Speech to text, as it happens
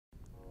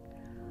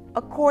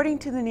According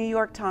to the New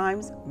York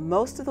Times,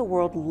 most of the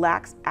world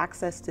lacks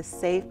access to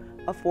safe,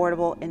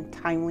 affordable, and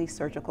timely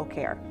surgical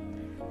care.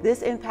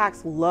 This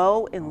impacts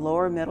low and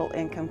lower middle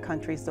income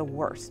countries the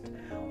worst,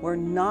 where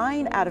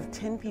 9 out of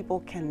 10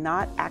 people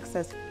cannot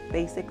access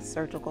basic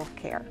surgical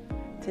care.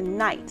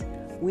 Tonight,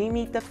 we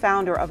meet the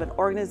founder of an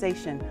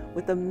organization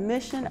with the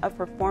mission of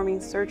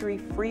performing surgery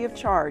free of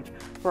charge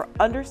for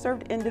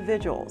underserved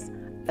individuals,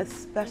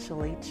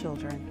 especially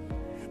children.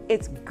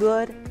 It's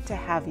good to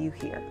have you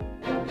here.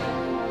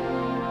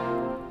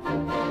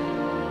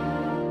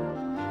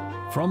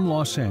 From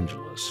Los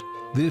Angeles,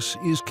 this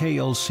is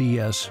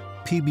KLCS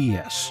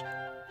PBS.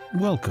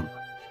 Welcome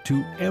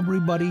to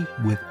Everybody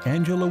with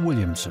Angela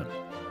Williamson,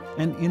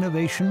 an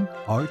innovation,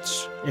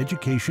 arts,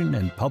 education,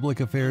 and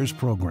public affairs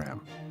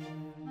program.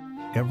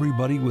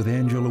 Everybody with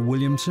Angela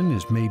Williamson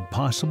is made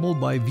possible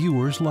by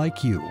viewers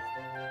like you.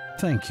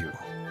 Thank you.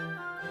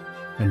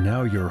 And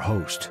now your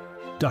host,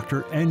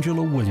 Dr.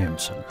 Angela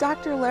Williamson.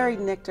 Dr. Larry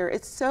Nichter,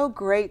 it's so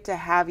great to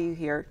have you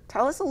here.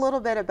 Tell us a little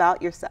bit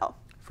about yourself.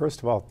 First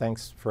of all,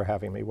 thanks for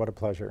having me. What a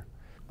pleasure.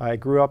 I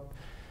grew up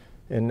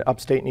in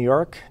upstate New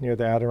York near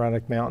the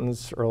Adirondack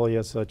Mountains early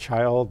as a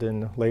child,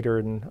 and later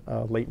in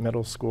late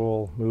middle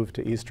school moved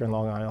to Eastern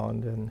Long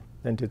Island and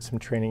then did some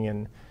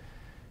training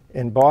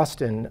in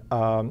Boston.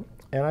 And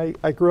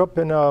I grew up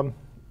in a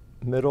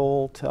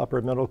middle to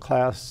upper middle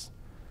class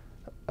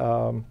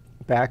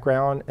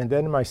background, and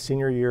then in my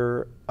senior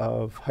year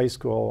of high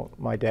school,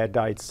 my dad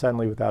died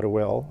suddenly without a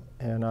will,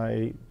 and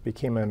I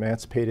became an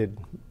emancipated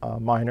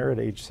minor at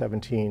age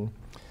 17,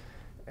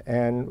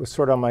 and was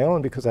sort of on my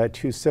own because I had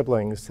 2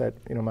 siblings that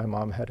my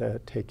mom had to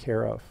take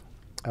care of.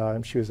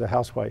 And she was a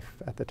housewife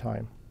at the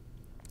time.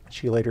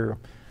 She later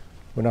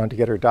went on to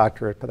get her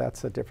doctorate, but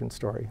that's a different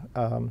story.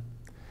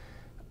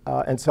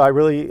 And so I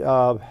really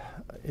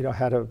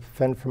had to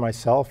fend for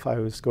myself. I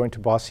was going to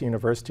Boston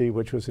University,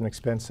 which was an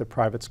expensive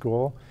private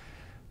school.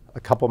 A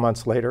couple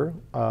months later,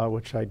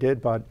 which I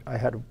did, but I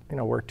had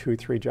to work 2 or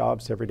 3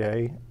 jobs every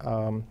day.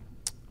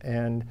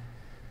 And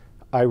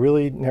I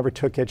really never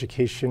took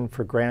education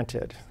for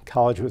granted.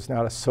 College was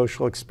not a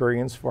social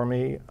experience for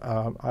me.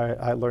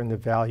 I learned the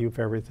value of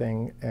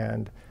everything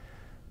and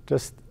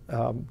just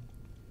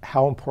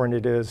how important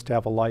it is to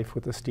have a life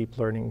with a steep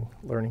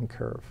learning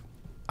curve.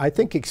 I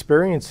think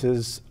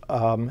experiences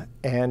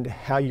and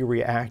how you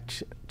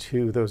react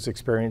to those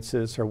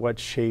experiences are what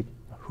shape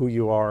who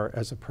you are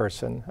as a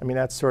person. I mean,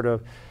 that sort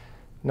of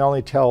not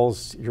only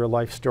tells your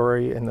life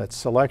story and its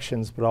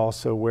selections, but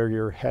also where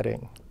you're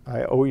heading.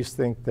 I always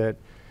think that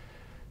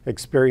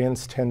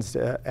experience tends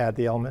to add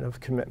the element of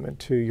commitment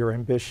to your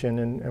ambition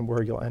and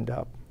where you'll end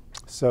up.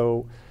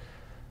 So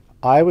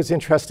I was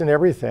interested in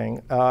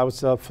everything. I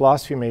was a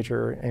philosophy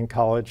major in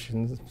college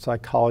and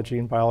psychology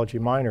and biology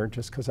minor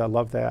just because I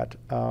love that.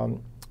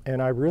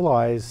 And I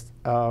realized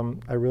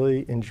I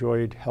really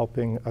enjoyed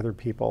helping other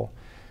people.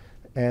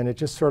 And it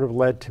just sort of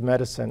led to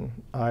medicine.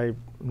 I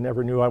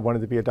never knew I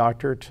wanted to be a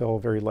doctor till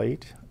very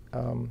late.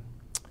 And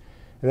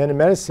then in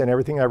medicine,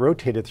 everything I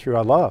rotated through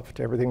I loved.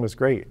 Everything was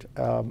great.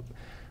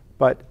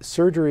 But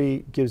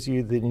surgery gives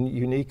you the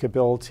unique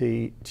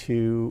ability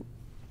to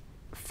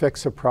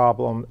fix a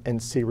problem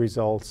and see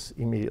results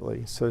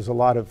immediately. So there's a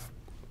lot of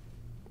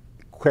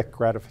quick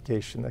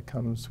gratification that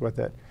comes with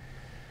it.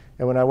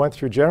 And when I went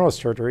through general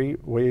surgery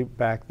way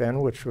back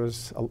then, which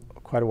was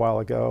quite a while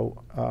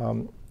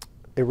ago,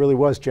 it really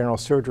was general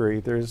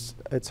surgery.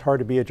 It's hard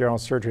to be a general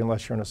surgeon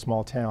unless you're in a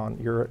small town.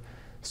 You're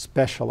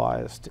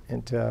specialized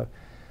into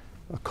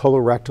a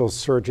colorectal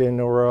surgeon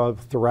or a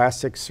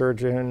thoracic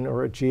surgeon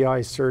or a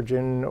GI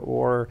surgeon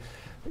or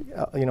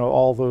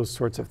all those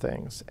sorts of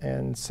things.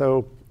 And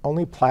so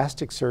only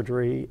plastic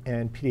surgery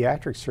and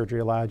pediatric surgery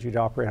allowed you to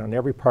operate on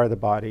every part of the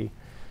body,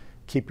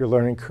 keep your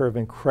learning curve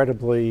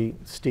incredibly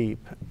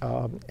steep.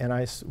 And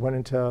I went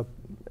into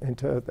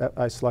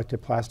I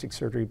selected plastic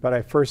surgery, but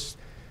I first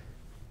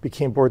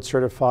became board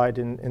certified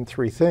in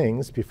 3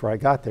 things before I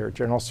got there: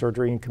 general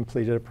surgery, and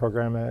completed a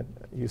program at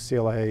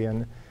UCLA,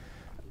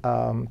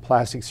 and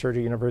plastic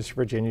surgery, University of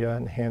Virginia,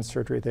 and hand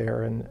surgery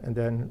there, and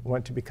then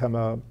went to become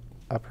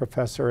a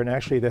professor, and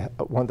actually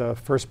one of the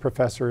first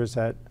professors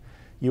at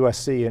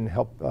USC, and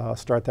helped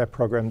start that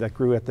program that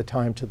grew at the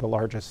time to the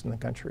largest in the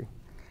country.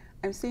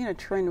 I'm seeing a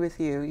trend with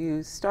you.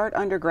 You start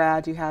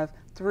undergrad, you have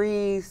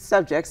 3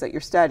 subjects that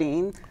you're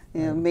studying,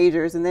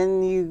 majors, and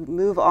then you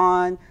move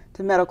on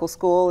to medical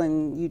school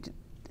and you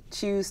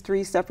choose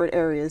 3 separate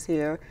areas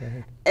here. Mm-hmm.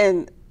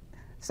 And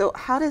so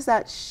how does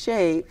that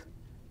shape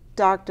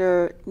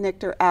Dr.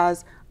 Nichter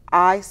as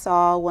I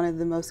saw one of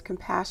the most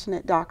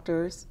compassionate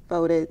doctors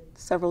voted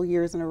several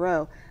years in a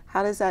row?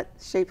 How does that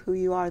shape who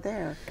you are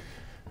there?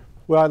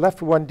 Well, I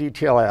left one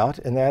detail out,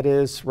 and that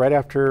is right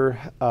after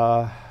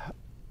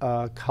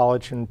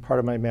college and part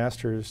of my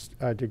master's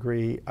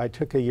degree, I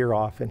took a year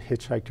off and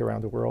hitchhiked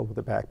around the world with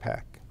a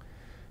backpack.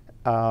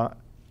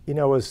 It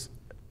was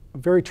a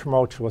very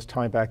tumultuous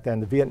time back then.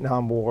 The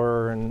Vietnam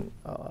War and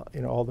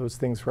all those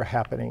things were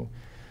happening.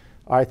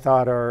 I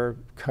thought our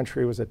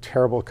country was a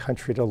terrible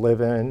country to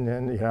live in,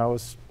 and I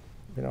was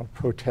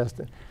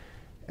protesting.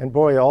 And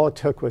boy, all it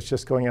took was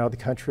just going out of the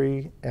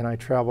country, and I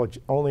traveled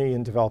only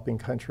in developing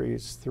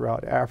countries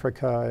throughout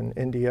Africa and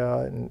India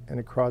and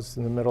across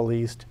in the Middle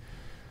East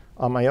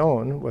on my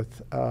own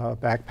with a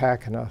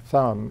backpack and a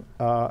thumb.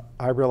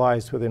 I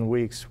realized within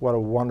weeks what a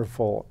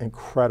wonderful,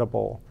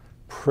 incredible,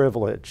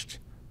 privileged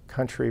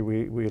country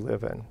we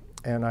live in.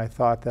 And I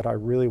thought that I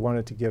really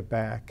wanted to give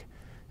back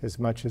as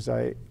much as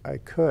I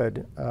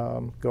could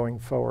going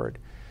forward.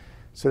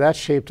 So that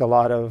shaped a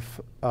lot of,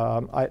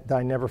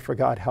 I never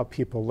forgot how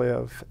people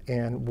live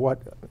and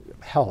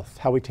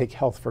how we take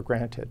health for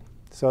granted.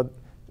 So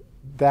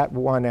that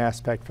one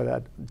aspect for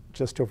that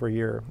just over a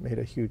year made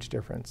a huge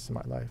difference in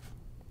my life.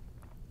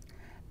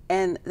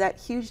 And that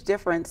huge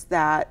difference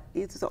that,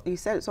 you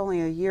said it's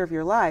only a year of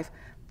your life,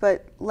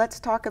 but let's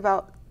talk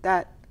about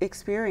that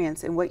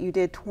experience and what you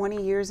did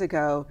 20 years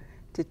ago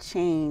to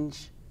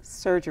change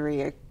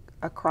surgery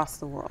across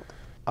the world.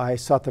 I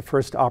sought the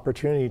first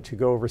opportunity to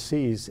go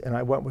overseas, and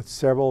I went with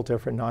several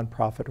different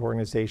nonprofit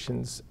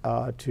organizations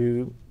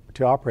to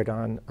operate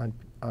on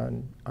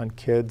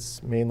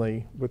kids,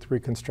 mainly with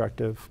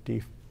reconstructive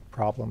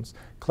problems,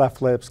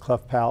 cleft lips,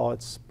 cleft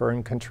palates,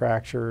 burn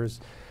contractures,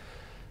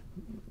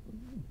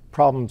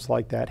 problems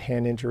like that,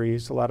 hand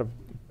injuries, a lot of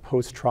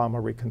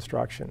post-trauma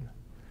reconstruction.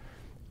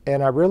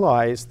 And I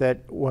realized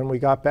that when we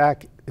got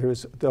back,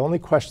 the only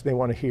question they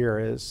want to hear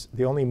is,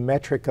 the only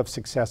metric of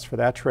success for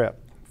that trip,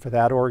 for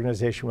that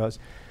organization was,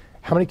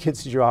 how many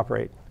kids did you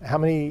operate? How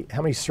many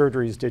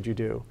surgeries did you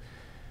do?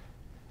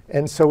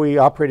 And so we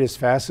operated as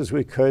fast as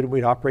we could.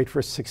 We'd operate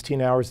for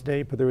 16 hours a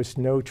day, but there was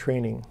no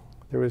training.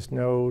 There was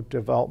no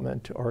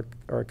development or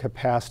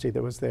capacity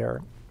that was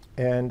there.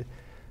 And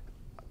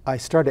I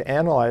started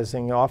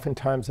analyzing.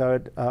 Oftentimes,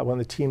 when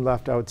the team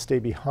left, I would stay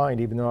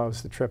behind, even though I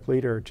was the trip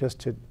leader, just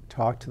to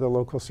talk to the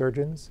local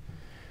surgeons.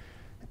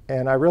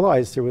 And I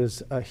realized there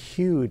was a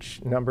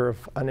huge number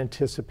of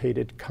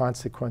unanticipated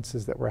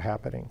consequences that were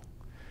happening.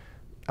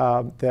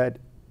 That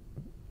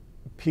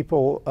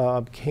people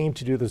came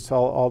to do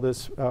all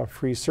this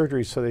free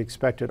surgery, so they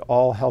expected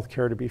all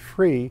healthcare to be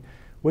free,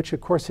 which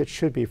of course it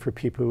should be for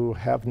people who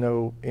have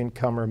no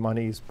income or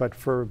monies, but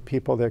for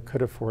people that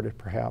could afford it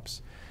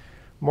perhaps.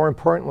 More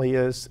importantly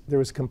is there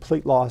was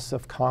complete loss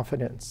of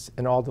confidence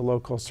in all the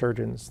local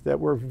surgeons that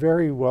were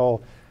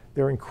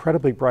they were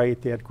incredibly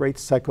bright, they had great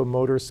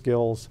psychomotor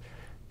skills,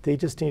 they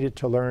just needed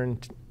to learn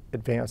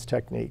advanced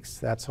techniques,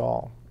 that's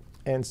all.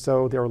 And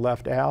so they were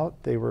left out,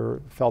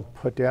 felt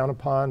put down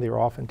upon, they were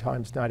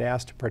oftentimes not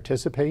asked to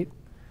participate.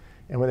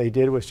 And what they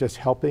did was just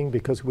helping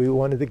because we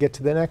wanted to get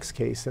to the next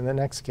case and the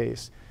next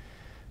case.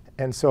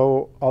 And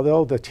so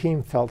although the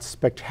team felt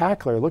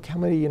spectacular, look how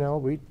many,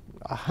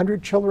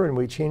 100 children,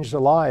 we changed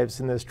their lives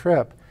in this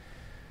trip.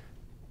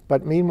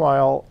 But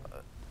meanwhile,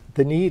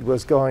 the need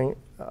was going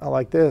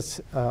like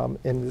this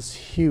in this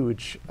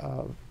huge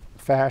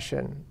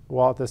fashion,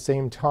 while at the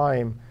same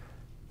time,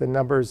 the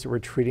numbers that we're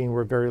treating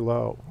were very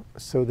low.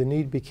 So the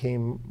need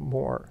became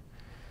more.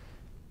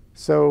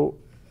 So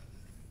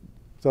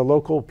the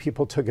local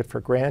people took it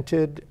for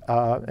granted,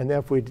 and then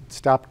if we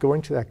stopped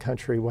going to that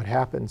country, what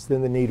happens?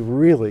 Then the need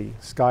really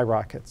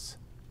skyrockets.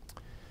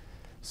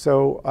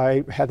 So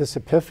I had this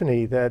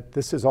epiphany that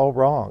this is all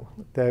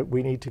wrong, that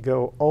we need to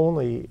go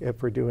only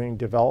if we're doing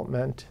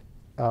development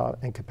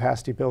and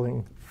capacity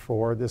building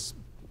for this,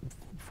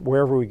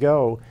 wherever we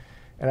go.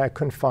 And I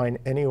couldn't find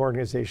any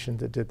organization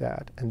that did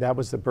that. And that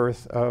was the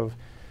birth of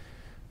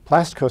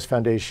Plasticos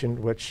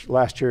Foundation, which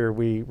last year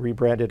we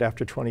rebranded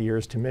after 20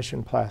 years to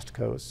Mission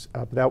Plasticos.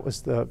 But that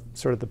was the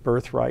sort of the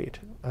birthright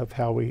of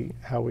how we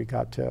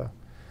got to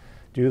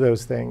do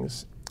those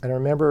things. And I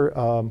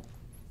remember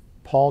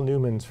Paul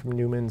Newman's from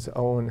Newman's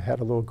Own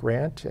had a little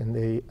grant, and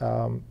they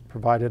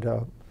provided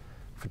a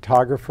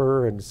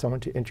photographer and someone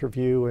to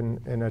interview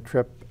in a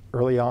trip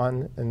early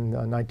on in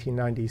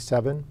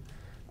 1997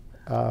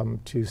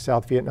 to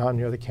South Vietnam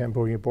near the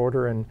Cambodia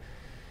border, and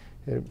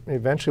it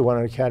eventually won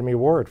an Academy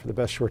Award for the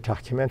best short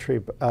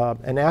documentary.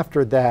 And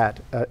after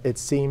that, it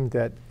seemed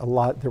that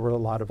there were a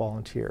lot of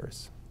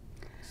volunteers.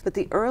 But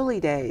the early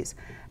days,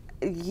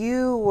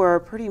 you were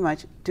pretty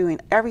much doing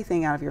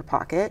everything out of your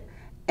pocket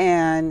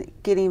and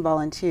getting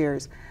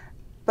volunteers.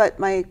 But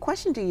my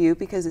question to you,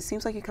 because it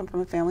seems like you come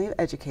from a family of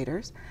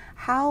educators,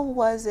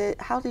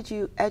 how did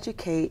you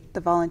educate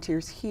the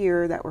volunteers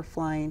here that were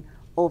flying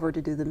over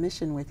to do the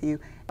mission with you?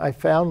 I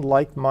found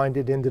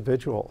like-minded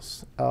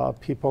individuals,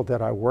 people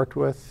that I worked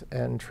with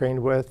and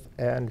trained with,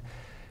 and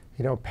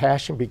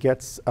passion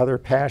begets other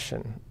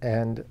passion,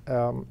 and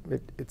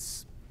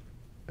it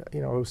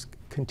was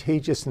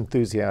contagious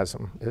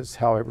enthusiasm is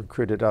how I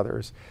recruited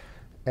others.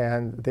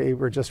 And they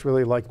were just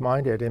really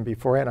like-minded. And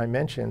beforehand, I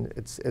mentioned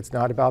it's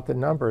not about the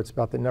number; it's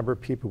about the number of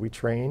people we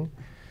train.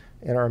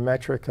 And our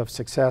metric of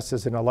success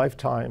is in a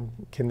lifetime: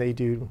 can they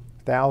do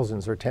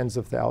thousands or tens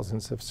of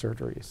thousands of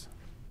surgeries?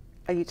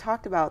 You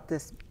talked about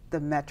the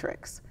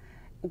metrics.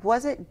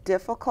 Was it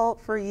difficult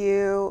for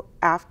you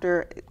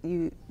after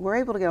you were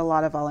able to get a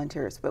lot of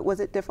volunteers? But was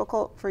it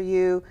difficult for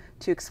you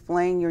to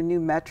explain your new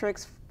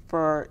metrics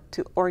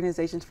to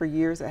organizations for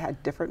years that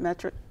had different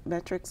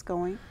metrics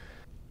going?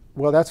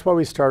 Well, that's why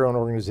we started an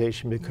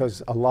organization,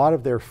 because a lot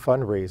of their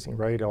fundraising,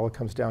 right, all it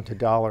comes down to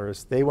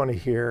dollars. They want to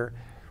hear,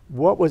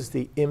 what was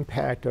the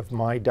impact of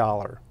my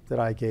dollar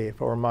that I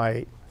gave, or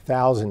my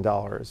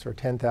 $1,000 or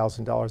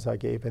 $10,000 I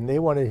gave, and they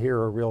want to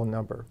hear a real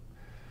number.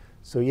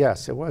 So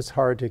yes, it was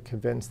hard to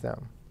convince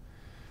them.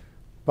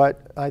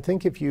 But I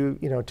think if you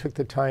took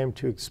the time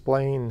to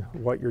explain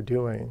what you're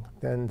doing,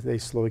 then they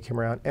slowly came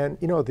around. And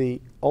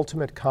the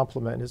ultimate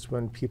compliment is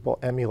when people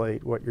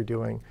emulate what you're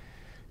doing.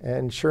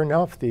 And sure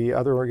enough, the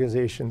other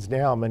organizations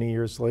now, many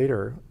years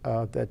later,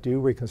 that do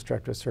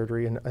reconstructive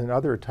surgery and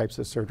other types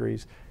of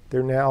surgeries,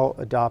 they're now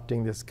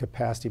adopting this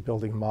capacity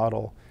building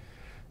model.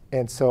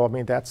 And so, I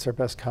mean, that's their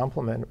best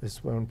compliment,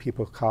 is when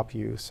people copy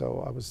you.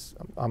 So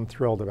I'm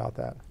thrilled about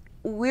that.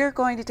 We're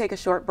going to take a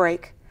short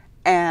break,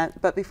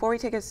 but before we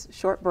take a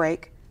short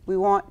break, we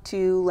want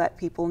to let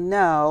people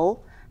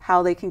know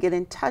how they can get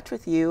in touch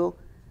with you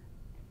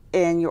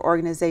in your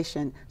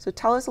organization. So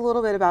tell us a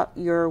little bit about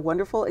your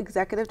wonderful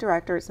executive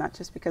director. It's not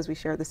just because we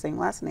share the same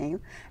last name.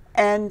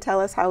 And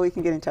tell us how we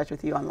can get in touch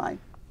with you online.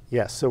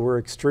 Yes, so we're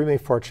extremely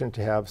fortunate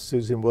to have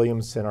Susan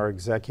Williamson, our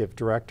executive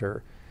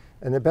director.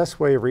 And the best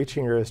way of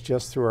reaching her is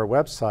just through our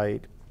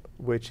website,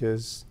 which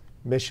is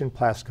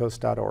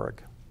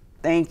missionplasticos.org.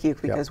 Thank you,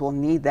 because we'll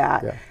need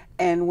that. Yeah.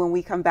 And when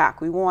we come back,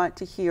 we want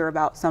to hear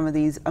about some of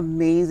these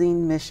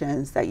amazing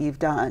missions that you've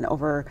done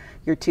over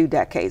your 2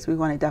 decades. We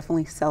want to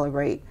definitely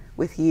celebrate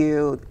with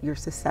you your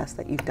success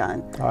that you've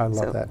done. Oh, I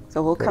love that.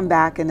 So we'll come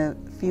back in a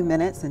few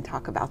minutes and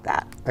talk about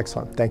that.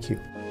 Excellent, thank you.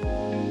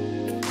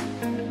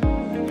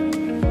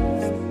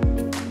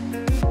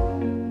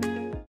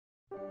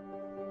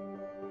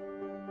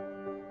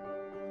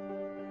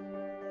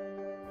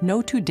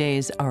 No 2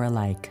 days are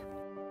alike.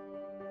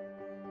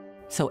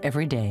 So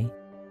every day,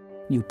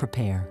 you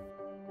prepare.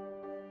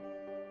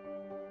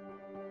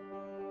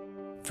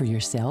 For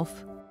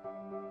yourself,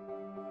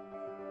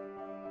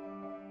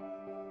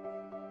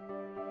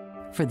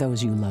 for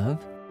those you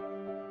love,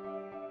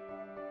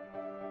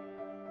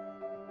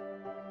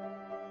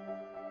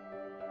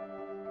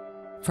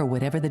 for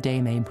whatever the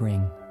day may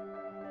bring.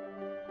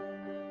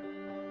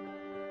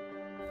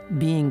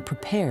 Being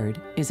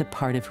prepared is a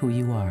part of who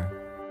you are.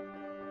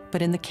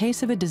 But in the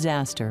case of a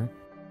disaster,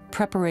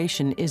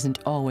 preparation isn't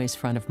always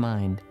front of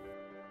mind.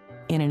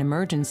 In an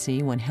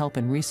emergency, when help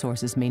and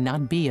resources may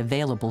not be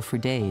available for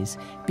days,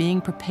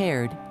 being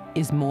prepared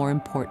is more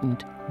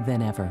important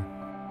than ever.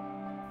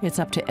 It's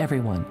up to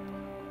everyone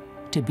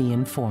to be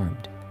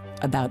informed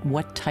about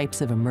what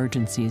types of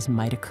emergencies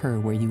might occur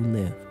where you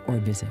live or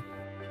visit.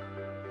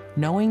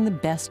 Knowing the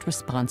best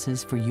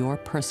responses for your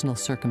personal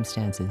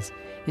circumstances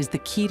is the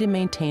key to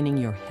maintaining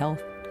your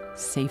health,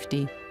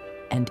 safety,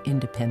 and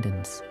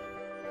independence.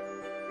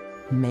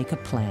 Make a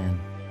plan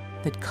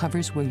that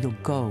covers where you'll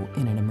go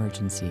in an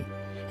emergency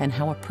and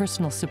how a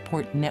personal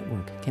support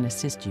network can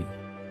assist you.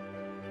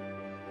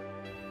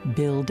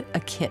 Build a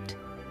kit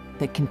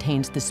that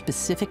contains the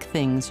specific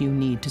things you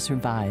need to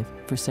survive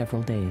for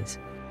several days: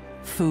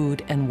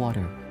 food and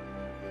water,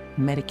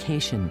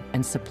 medication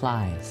and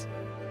supplies,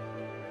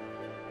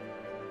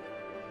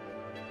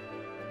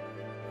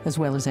 as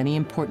well as any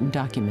important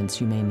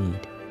documents you may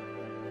need.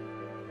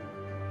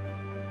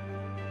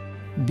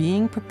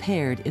 Being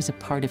prepared is a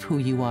part of who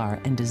you are,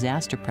 and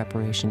disaster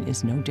preparation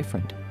is no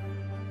different.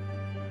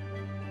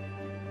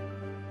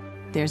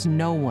 There's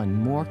no one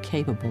more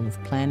capable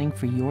of planning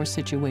for your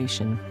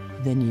situation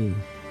than you.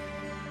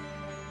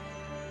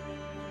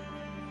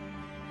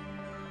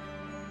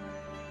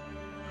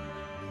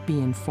 Be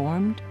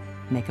informed,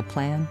 make a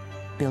plan,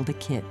 build a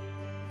kit,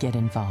 get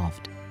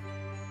involved.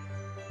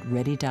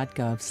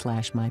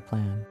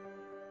 ready.gov/myplan.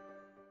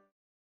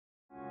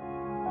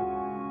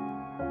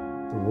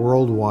 The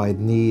worldwide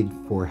need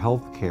for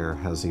health care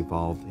has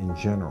evolved in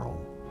general.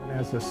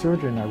 As a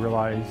surgeon, I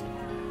realized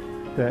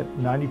that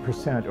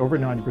over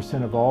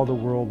 90% of all the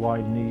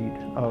worldwide need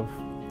of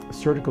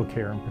surgical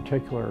care in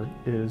particular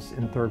is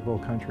in third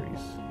world countries.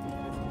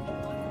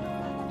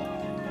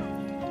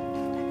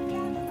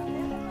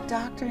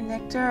 Dr.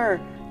 Nichter,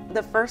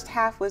 the first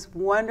half was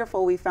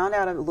wonderful. We found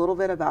out a little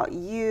bit about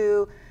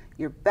you,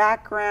 your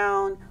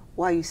background,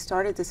 why you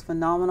started this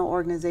phenomenal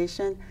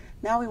organization.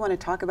 Now we want to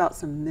talk about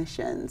some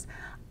missions.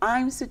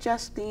 I'm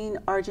suggesting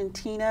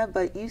Argentina,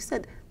 but you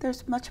said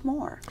there's much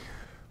more.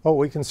 Well,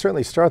 we can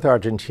certainly start with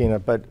Argentina,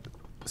 but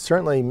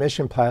certainly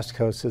Mission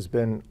Plasticos has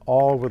been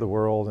all over the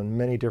world in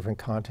many different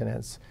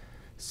continents.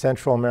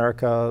 Central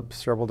America,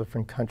 several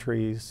different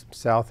countries,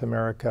 South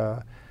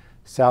America,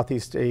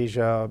 Southeast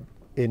Asia,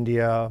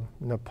 India,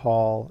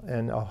 Nepal,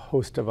 and a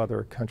host of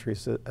other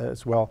countries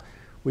as well.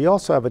 We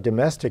also have a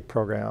domestic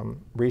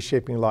program,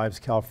 Reshaping Lives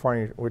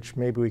California, which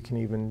maybe we can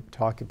even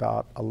talk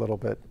about a little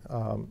bit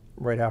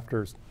right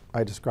after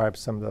I describe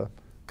some of the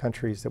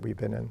countries that we've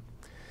been in.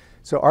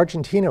 So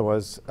Argentina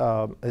is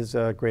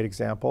a great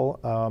example.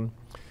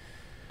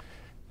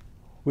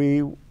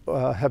 We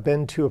have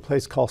been to a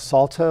place called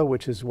Salta,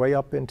 which is way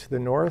up into the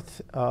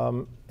north.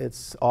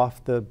 It's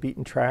off the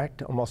beaten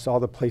track. Almost all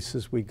the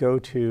places we go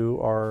to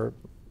are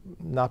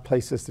not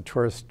places the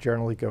tourists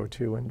generally go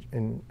to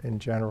in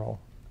general.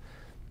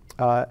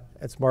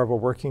 It's more of a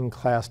working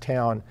class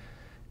town.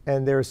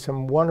 And there's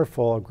some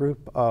wonderful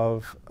group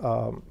of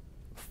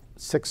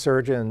 6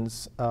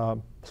 surgeons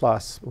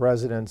plus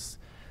residents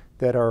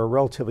that are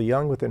relatively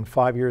young, within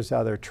 5 years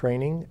out of their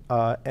training,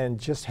 and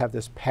just have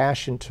this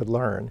passion to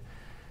learn.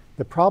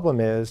 The problem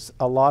is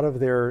a lot of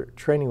their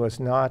training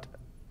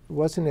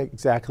wasn't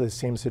exactly the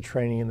same as the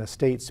training in the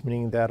States,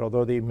 meaning that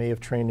although they may have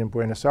trained in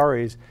Buenos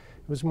Aires,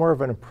 it was more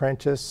of an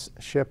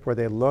apprenticeship where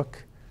they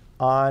look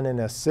on and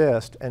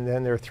assist, and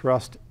then they're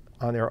thrust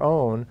on their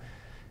own.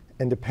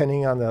 And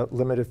depending on the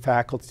limited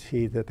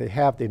faculty that they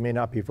have, they may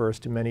not be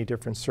versed in many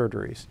different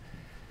surgeries.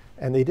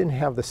 And they didn't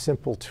have the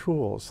simple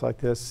tools like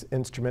this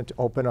instrument to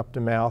open up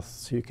the mouth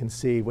so you can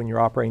see when you're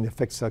operating to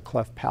fix a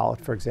cleft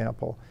palate, for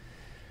example.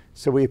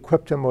 So we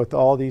equipped them with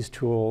all these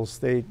tools.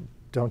 They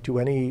don't do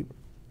any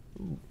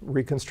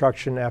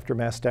reconstruction after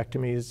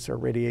mastectomies or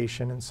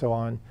radiation and so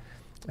on.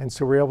 And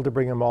so we're able to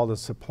bring them all the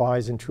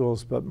supplies and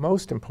tools, but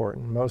most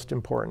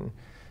important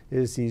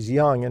is these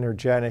young,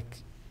 energetic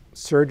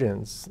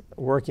surgeons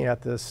working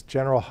at this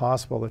general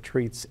hospital that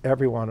treats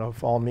everyone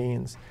of all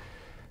means,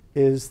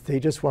 is they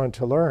just wanted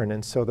to learn.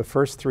 And so the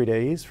first 3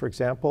 days, for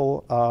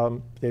example,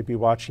 they'd be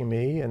watching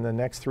me, and the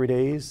next 3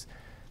 days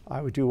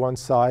I would do one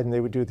side and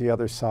they would do the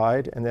other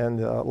side, and then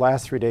the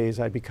last 3 days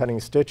I'd be cutting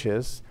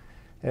stitches,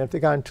 and if they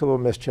got into a little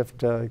mischief,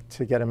 to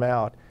get them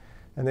out.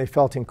 And they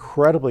felt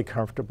incredibly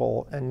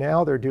comfortable, and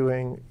now they're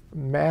doing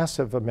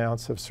massive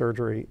amounts of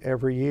surgery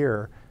every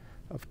year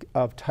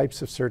of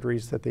types of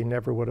surgeries that they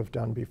never would have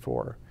done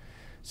before.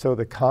 So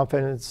the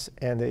confidence,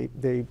 and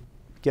they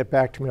get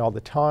back to me all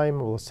the time,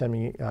 will send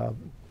me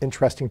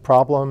interesting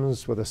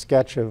problems with a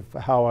sketch of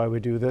how I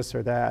would do this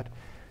or that.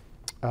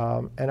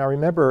 And I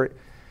remember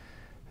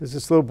there's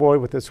this little boy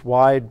with this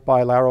wide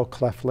bilateral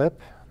cleft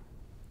lip,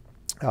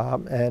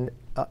 and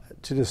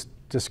to just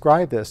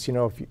describe this, you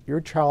know, if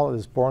your child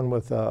is born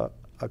with a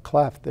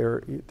cleft,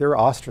 they're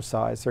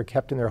ostracized, they're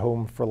kept in their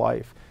home for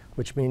life,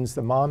 which means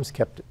the mom's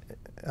kept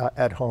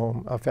at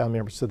home, a family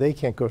member, so they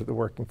can't go to the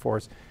working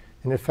force,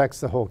 and it affects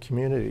the whole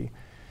community.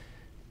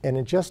 And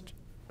in just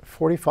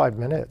 45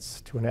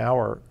 minutes to an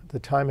hour, the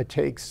time it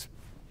takes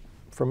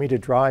for me to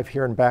drive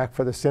here and back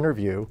for this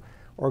interview,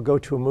 or go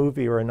to a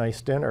movie or a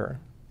nice dinner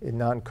in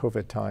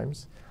non-COVID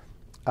times,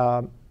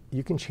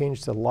 you can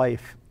change the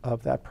life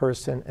of that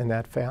person and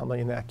that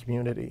family and that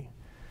community.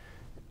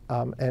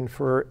 And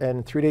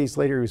 3 days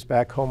later, he was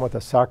back home with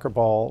a soccer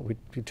ball. We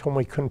told him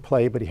we couldn't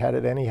play, but he had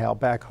it anyhow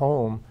back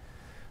home.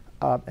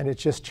 And it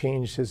just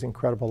changed his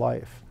incredible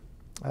life.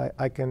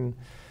 I'm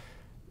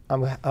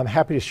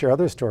happy to share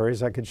other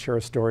stories. I could share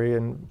a story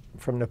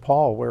from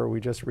Nepal, where we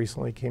just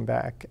recently came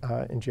back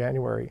in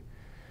January.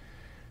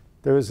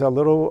 There was a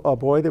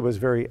boy that was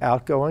very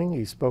outgoing.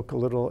 He spoke a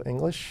little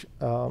English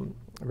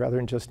rather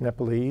than just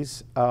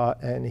Nepalese,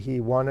 and he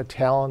won a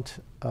talent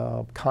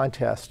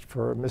contest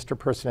for Mr.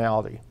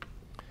 Personality.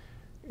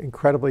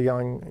 Incredibly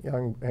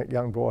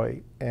young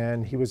boy,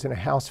 and he was in a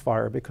house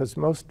fire, because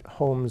most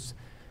homes,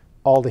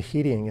 all the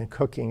heating and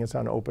cooking is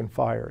on open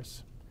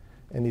fires.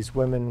 And these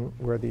women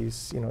wear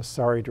these,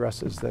 sari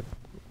dresses that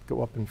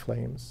go up in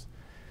flames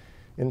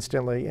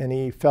instantly. And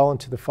he fell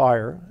into the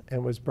fire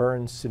and was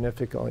burned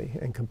significantly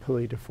and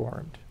completely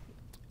deformed.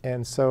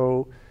 And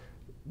so,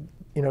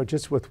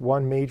 just with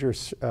one major,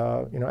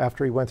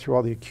 after he went through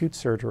all the acute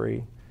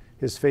surgery,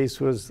 his face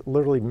was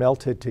literally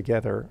melted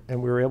together,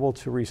 and we were able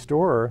to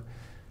restore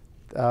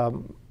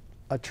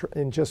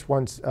in just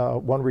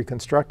one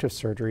reconstructive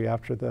surgery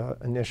after the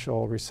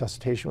initial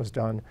resuscitation was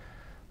done,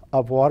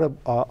 of a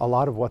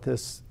lot of what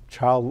this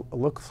child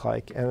looks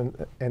like.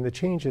 And the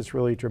change is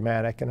really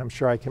dramatic, and I'm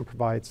sure I can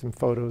provide some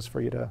photos for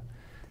you to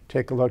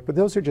take a look. But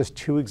those are just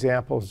 2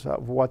 examples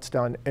of what's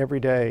done every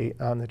day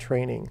on the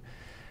training.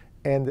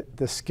 And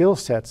the skill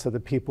sets of the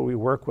people we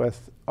work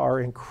with are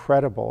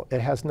incredible.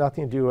 It has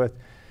nothing to do with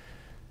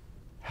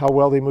how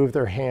well they move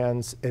their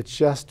hands. It's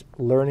just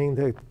learning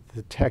the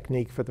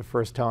technique for the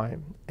first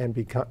time and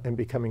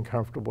becoming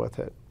comfortable with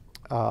it.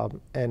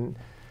 And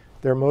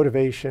their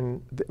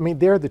motivation,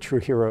 they're the true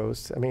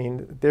heroes.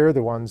 They're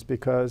the ones,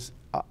 because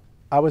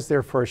I was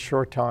there for a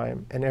short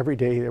time, and every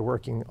day they're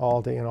working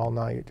all day and all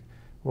night.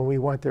 When we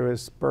went, there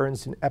was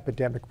burns in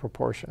epidemic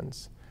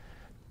proportions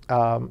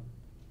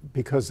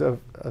because of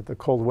the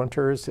cold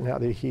winters and how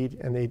they heat,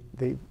 and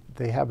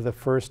they have the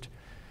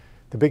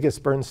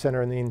biggest burn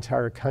center in the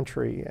entire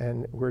country,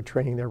 and we're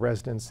training their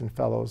residents and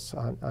fellows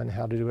on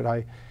how to do it.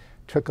 I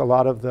took a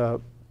lot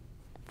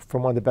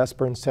from one of the best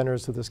burn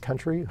centers of this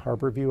country,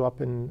 Harborview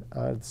up in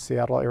the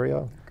Seattle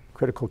area,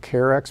 critical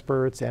care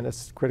experts,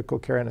 critical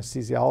care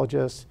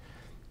anesthesiologists,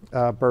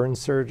 burn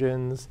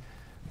surgeons,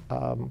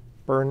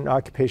 burn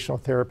occupational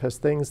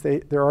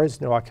therapists, there is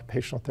no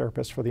occupational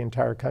therapist for the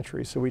entire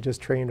country, so we just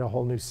trained a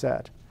whole new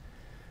set.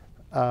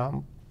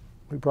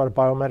 We brought a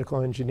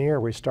biomedical engineer.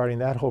 We're starting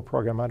that whole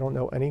program. I don't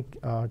know any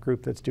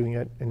group that's doing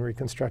it in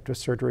reconstructive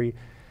surgery,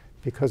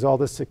 because all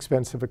this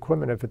expensive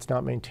equipment, if it's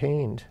not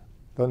maintained,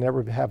 they'll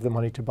never have the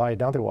money to buy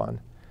another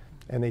one.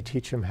 And they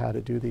teach them how to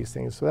do these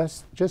things. So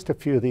that's just a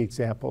few of the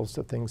examples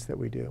of things that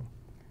we do.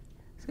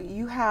 So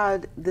you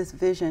had this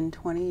vision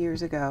 20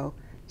 years ago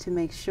to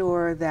make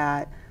sure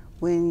that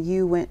when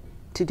you went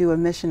to do a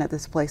mission at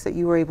this place that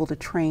you were able to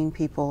train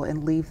people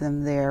and leave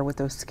them there with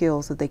those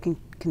skills that they can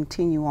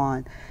continue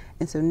on.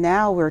 And so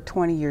now we're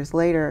 20 years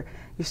later,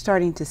 you're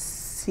starting to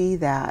see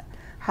that.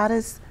 How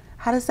does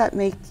that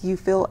make you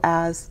feel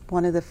as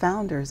one of the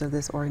founders of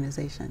this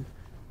organization?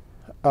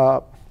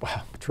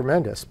 Wow,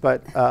 tremendous.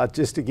 But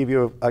just to give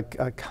you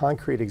a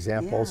concrete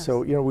example, Yes. so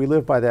we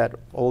live by that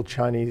old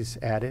Chinese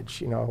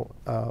adage,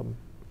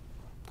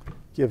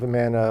 give a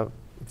man a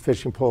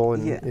fishing pole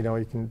and Yeah.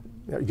 you can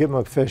give him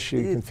a fish,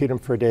 you can feed him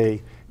for a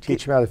day,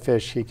 teach him how to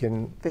fish, he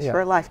can Fish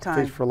for a lifetime.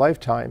 Fish for a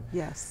lifetime.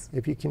 Yes.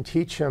 If you can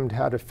teach him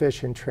how to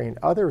fish and train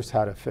others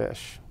how to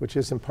fish, which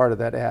isn't part of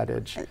that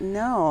adage,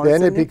 No. then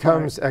it's a it new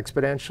becomes part.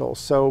 exponential.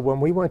 So when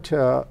we went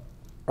to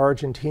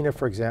Argentina,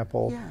 for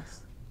example,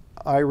 Yes.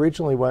 I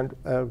originally went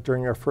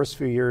during our first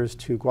few years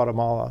to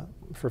Guatemala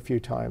for a few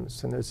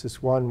times, and there's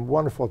this one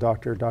wonderful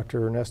doctor,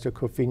 Dr. Ernesto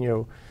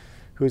Cofino,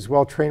 who's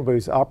well trained, but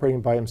he's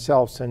operating by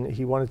himself, and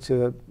he wanted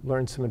to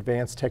learn some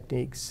advanced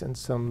techniques and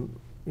some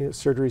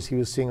surgeries he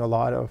was seeing a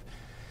lot of.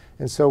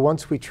 And so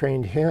once we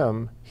trained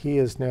him, he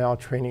is now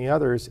training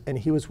others, and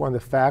he was one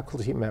of the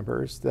faculty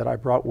members that I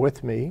brought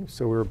with me,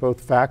 so we were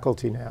both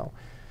faculty now,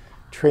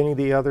 training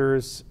the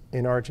others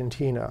in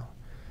Argentina.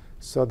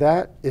 So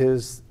that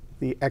is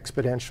the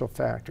exponential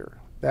factor.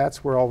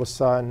 That's where all of a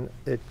sudden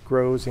it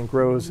grows and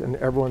grows, and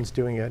everyone's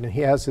doing it. And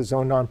he has his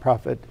own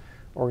nonprofit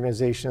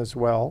organization as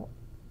well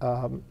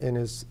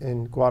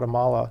in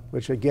Guatemala,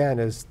 which again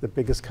is the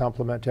biggest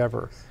compliment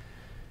ever.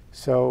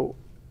 So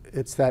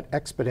it's that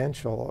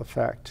exponential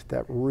effect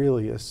that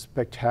really is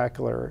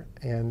spectacular,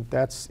 and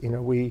that's,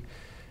 we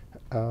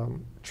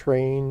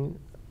train,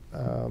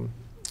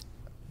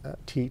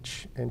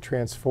 teach, and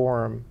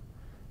transform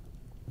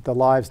the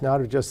lives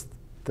not of just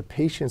the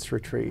patients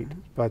retreat,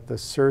 but the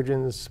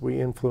surgeons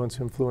we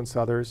influence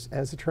others,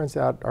 as it turns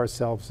out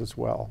ourselves as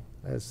well.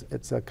 As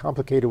it's a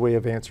complicated way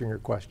of answering your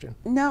question.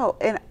 No,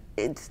 and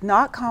it's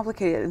not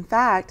complicated. In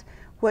fact,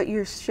 what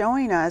you're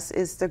showing us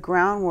is the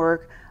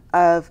groundwork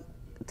of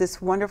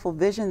this wonderful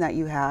vision that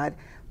you had,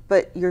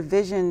 but your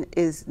vision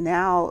is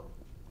now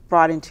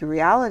brought into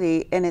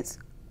reality, and it's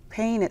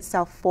paying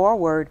itself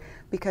forward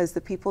because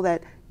the people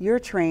that you're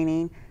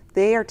training,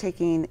 they are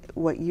taking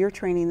what you're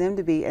training them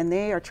to be, and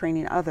they are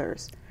training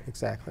others.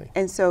 Exactly.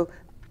 And so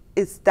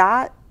was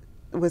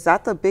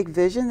that the big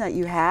vision that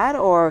you had,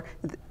 or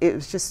it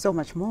was just so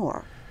much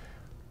more?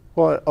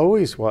 Well, it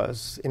always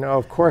was.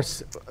 Of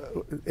course,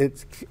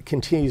 it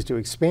continues to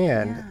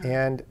expand,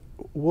 and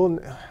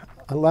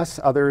unless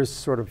others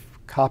sort of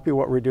copy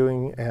what we're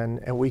doing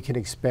and we can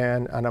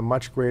expand on a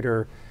much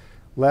greater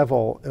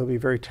level, it'll be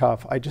very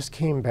tough. I just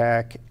came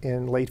back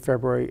in late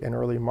February and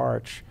early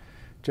March,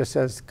 just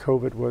as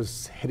COVID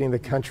was hitting the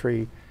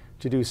country,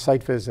 to do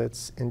site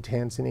visits in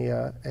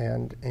Tanzania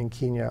and in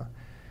Kenya,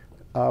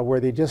 where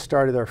they just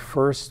started their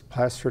first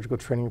plastic surgical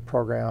training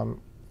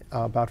program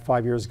about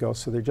 5 years ago.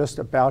 So they're just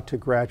about to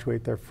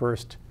graduate their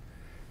first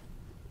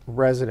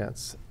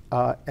residents.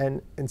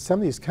 And in some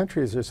of these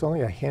countries, there's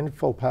only a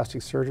handful of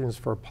plastic surgeons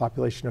for a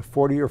population of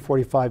 40 or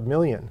 45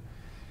 million.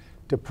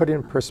 To put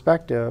in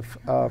perspective,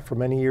 for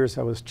many years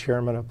I was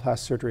chairman of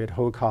plastic surgery at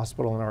Hoag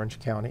Hospital in Orange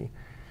County.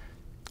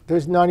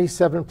 There's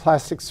 97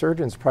 plastic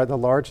surgeons, probably the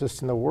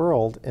largest in the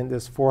world, in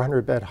this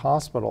 400-bed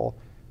hospital.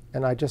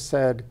 And I just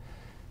said,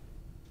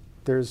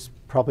 there's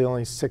probably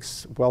only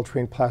 6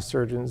 well-trained plastic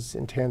surgeons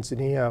in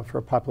Tanzania for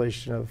a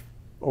population of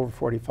over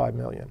 45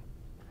 million.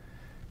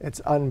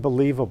 It's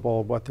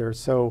unbelievable what they're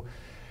so,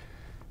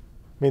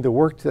 the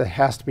work that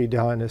has to be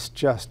done is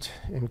just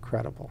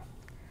incredible.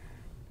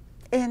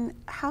 And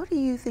how do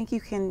you think you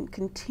can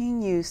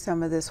continue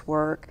some of this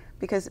work?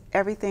 Because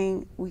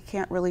we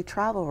can't really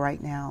travel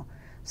right now.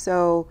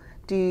 So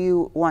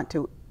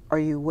are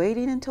you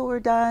waiting until we're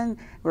done,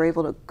 we're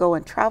able to go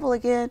and travel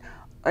again?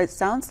 It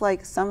sounds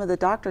like some of the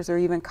doctors are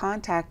even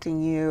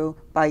contacting you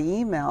by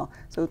email.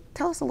 So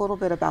tell us a little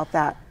bit about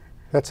that.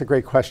 That's a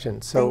great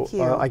question. So Thank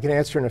you. I can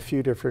answer in a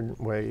few different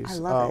ways. I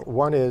love it.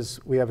 One is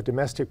we have a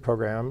domestic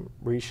program,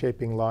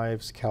 Reshaping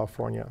Lives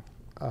California.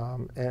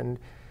 And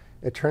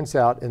it turns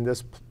out in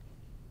this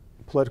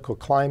political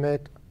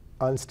climate,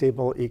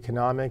 unstable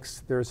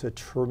economics, there's a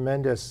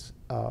tremendous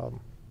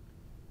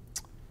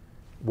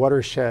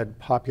watershed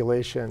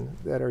population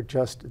that are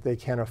they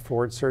can't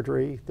afford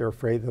surgery. They're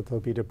afraid that they'll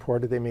be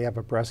deported. They may have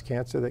a breast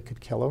cancer that could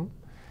kill them.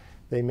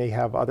 They may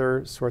have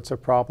other sorts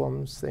of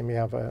problems. They may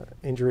have an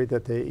injury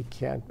that they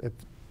can't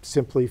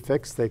simply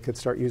fix. They could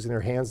start using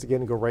their hands again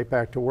and go right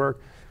back to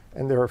work,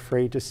 and they're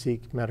afraid to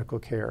seek medical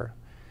care.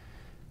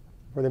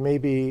 Or they may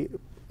be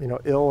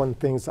ill in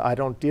things I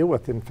don't deal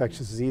with,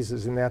 infectious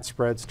diseases, and that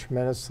spreads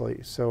tremendously.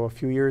 So a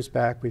few years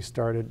back, we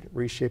started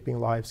Reshaping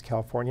Lives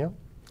California.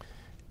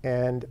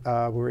 And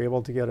we were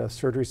able to get a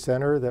surgery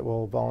center that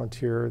will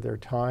volunteer their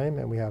time,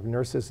 and we have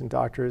nurses and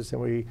doctors,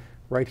 and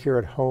right here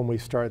at home, we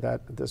started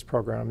this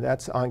program.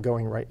 That's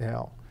ongoing right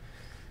now.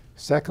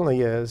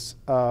 Secondly is,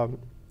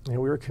 we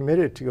were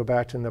committed to go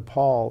back to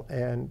Nepal,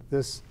 and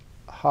this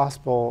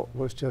hospital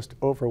was just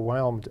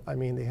overwhelmed. I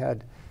mean,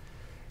 it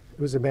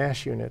was a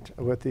MASH unit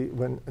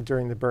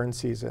during the burn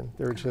season.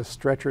 There were just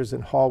stretchers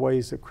in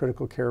hallways of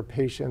critical care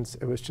patients.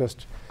 It was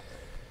just,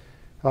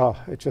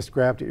 it just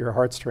grabbed at your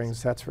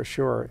heartstrings, that's for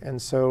sure.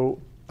 And so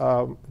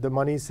the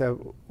monies that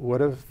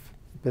would have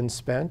been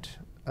spent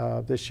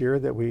this year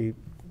that we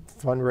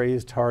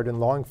fundraised hard and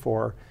long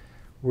for,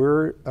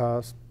 we're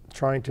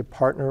trying to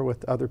partner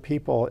with other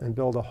people and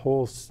build a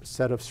whole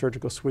set of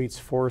surgical suites,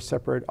 4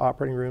 separate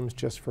operating rooms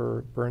just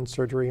for burn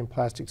surgery and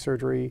plastic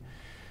surgery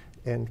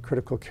and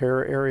critical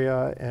care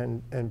area,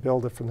 and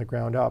build it from the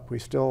ground up. We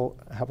still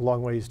have a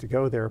long ways to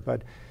go there,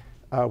 but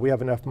we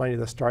have enough money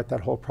to start that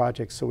whole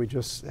project, so we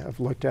just have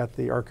looked at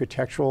the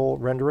architectural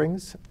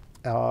renderings,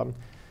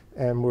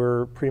 and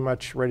we're pretty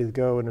much ready to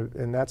go,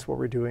 and that's what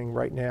we're doing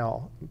right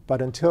now.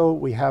 But until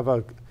we have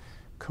a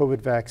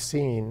COVID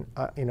vaccine,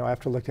 I have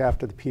to look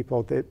after the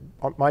people that,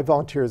 my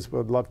volunteers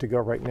would love to go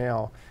right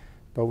now,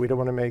 but we don't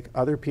want to make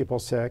other people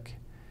sick,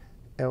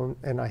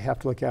 and I have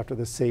to look after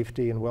the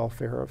safety and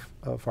welfare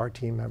of our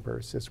team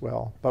members as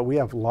well. But we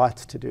have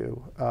lots to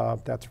do,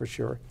 that's for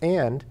sure.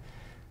 And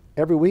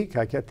every week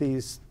I get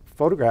these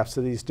photographs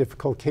of these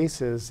difficult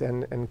cases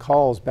and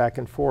calls back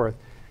and forth.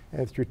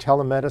 And through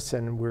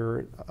telemedicine,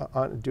 we're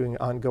doing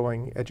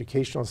ongoing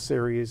educational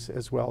series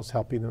as well as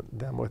helping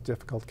them with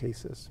difficult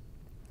cases.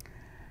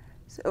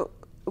 So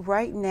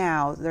right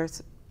now,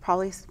 there's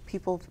probably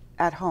people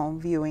at home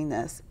viewing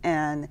this,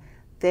 and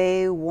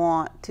they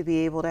want to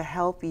be able to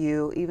help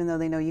you, even though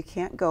they know you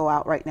can't go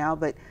out right now,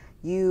 but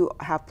you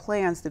have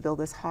plans to build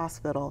this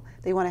hospital.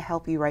 They want to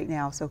help you right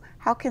now. So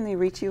how can they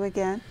reach you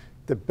again?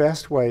 The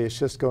best way is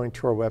just going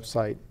to our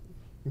website,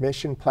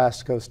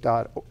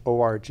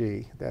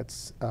 missionplasticos.org.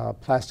 That's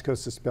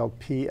Plasticos is spelled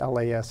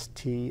Plasticos.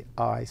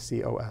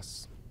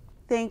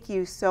 Thank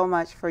you so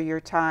much for your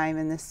time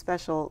in this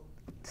special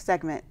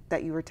segment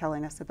that you were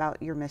telling us about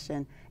your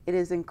mission. It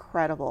is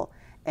incredible.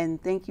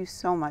 And thank you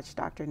so much,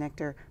 Dr.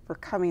 Nichter, for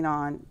coming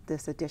on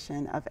this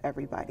edition of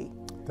Everybody.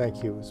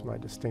 Thank you. It was my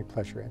distinct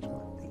pleasure,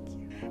 Angela. Thank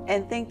you.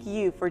 And thank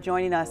you for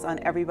joining us on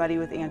Everybody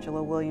with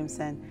Angela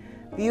Williamson.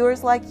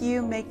 Viewers like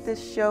you make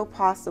this show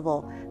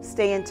possible.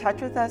 Stay in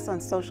touch with us on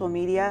social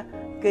media.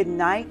 Good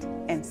night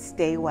and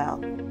stay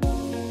well.